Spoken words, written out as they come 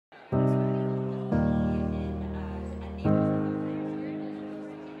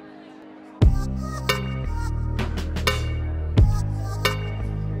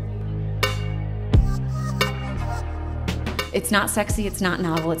It's not sexy, it's not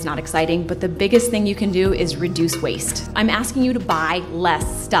novel, it's not exciting, but the biggest thing you can do is reduce waste. I'm asking you to buy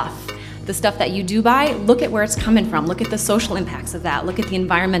less stuff. The stuff that you do buy, look at where it's coming from. Look at the social impacts of that. Look at the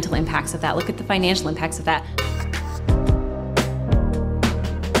environmental impacts of that. Look at the financial impacts of that.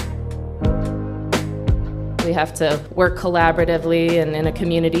 We have to work collaboratively and in a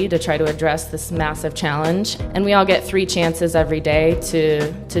community to try to address this massive challenge. And we all get 3 chances every day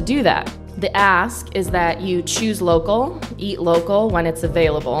to do that. The ask is that you choose local, eat local when it's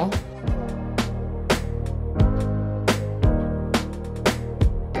available,